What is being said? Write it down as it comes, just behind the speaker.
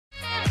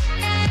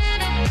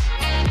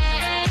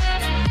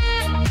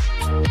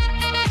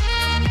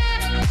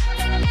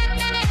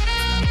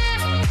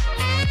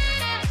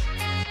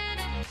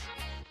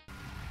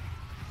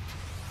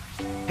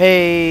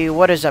Hey,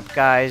 what is up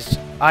guys?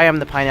 I am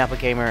the Pineapple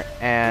Gamer,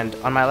 and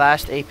on my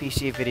last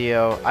APC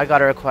video, I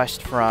got a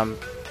request from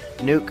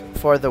Nuke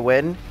for the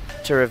Win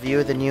to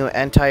review the new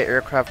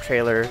anti-aircraft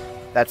trailer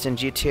that's in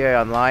GTA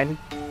Online,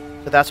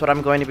 so that's what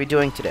I'm going to be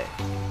doing today.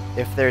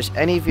 If there's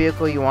any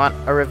vehicle you want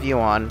a review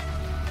on,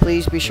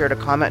 please be sure to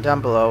comment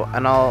down below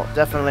and I'll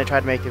definitely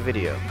try to make a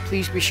video.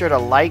 Please be sure to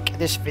like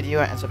this video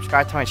and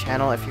subscribe to my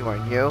channel if you are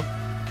new.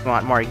 If you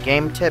want more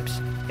game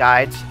tips,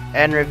 guides,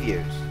 and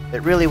reviews.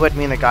 It really would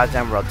mean the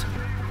goddamn world to me.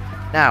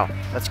 Now,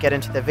 let's get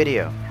into the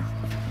video.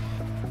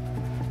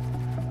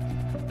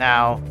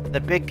 Now,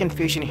 the big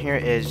confusion here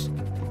is,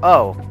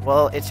 oh,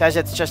 well, it says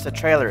it's just a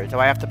trailer. Do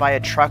I have to buy a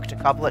truck to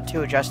couple it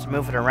to just to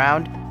move it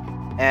around?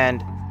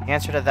 And the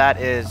answer to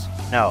that is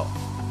no.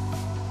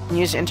 You can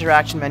use the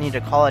interaction menu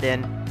to call it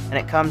in, and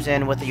it comes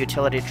in with a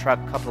utility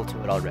truck coupled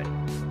to it already.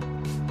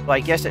 So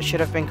I guess it should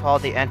have been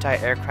called the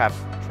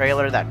anti-aircraft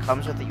trailer that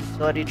comes with the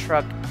utility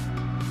truck,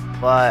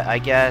 but I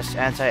guess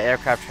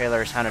anti-aircraft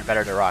trailer sounded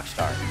better to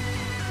Rockstar.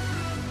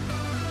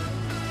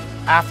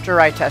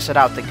 After I tested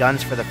out the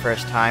guns for the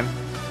first time,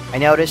 I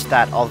noticed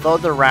that although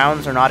the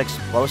rounds are not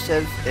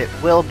explosive, it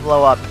will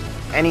blow up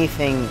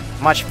anything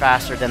much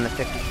faster than the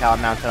 50 cal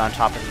mounted on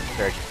top of the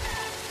Insurgent.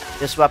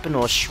 This weapon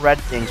will shred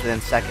things within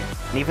seconds,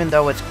 and even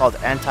though it's called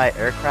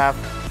anti-aircraft,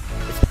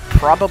 it's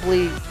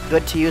probably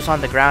good to use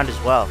on the ground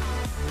as well.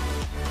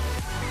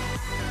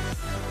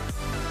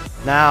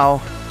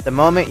 Now, the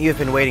moment you've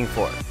been waiting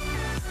for.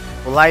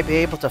 Will I be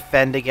able to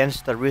fend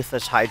against the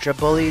ruthless hydra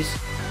bullies?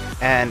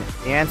 And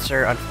the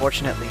answer,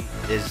 unfortunately,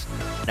 is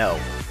no.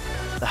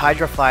 The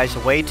hydra flies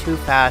way too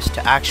fast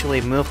to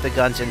actually move the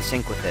guns in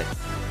sync with it,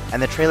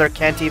 and the trailer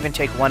can't even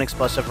take one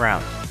explosive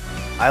round.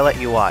 I let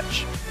you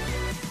watch.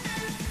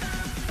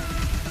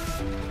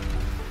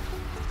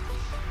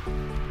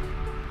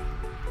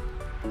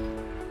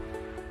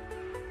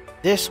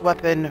 This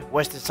weapon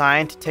was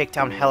designed to take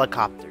down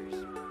helicopters.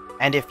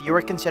 And if you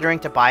were considering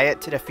to buy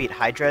it to defeat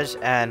hydras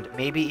and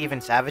maybe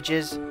even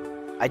savages,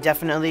 I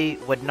definitely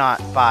would not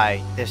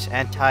buy this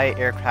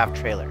anti-aircraft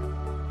trailer.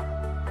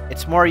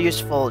 It's more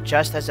useful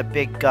just as a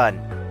big gun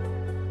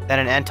than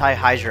an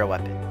anti-hydra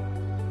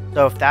weapon.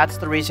 So if that's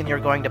the reason you're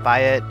going to buy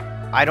it,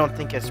 I don't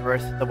think it's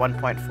worth the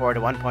 $1.4 to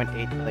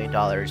 $1.8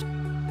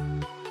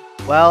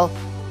 million. Well,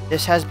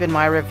 this has been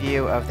my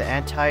review of the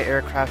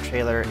anti-aircraft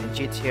trailer in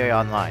GTA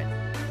Online.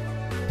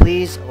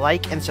 Please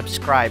like and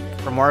subscribe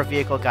for more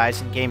vehicle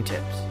guides and game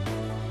tips.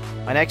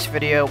 My next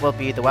video will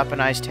be the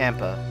weaponized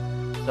Tampa,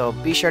 so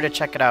be sure to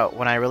check it out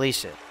when I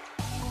release it.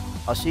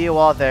 I'll see you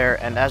all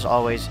there, and as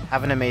always,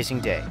 have an amazing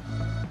day.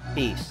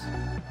 Peace.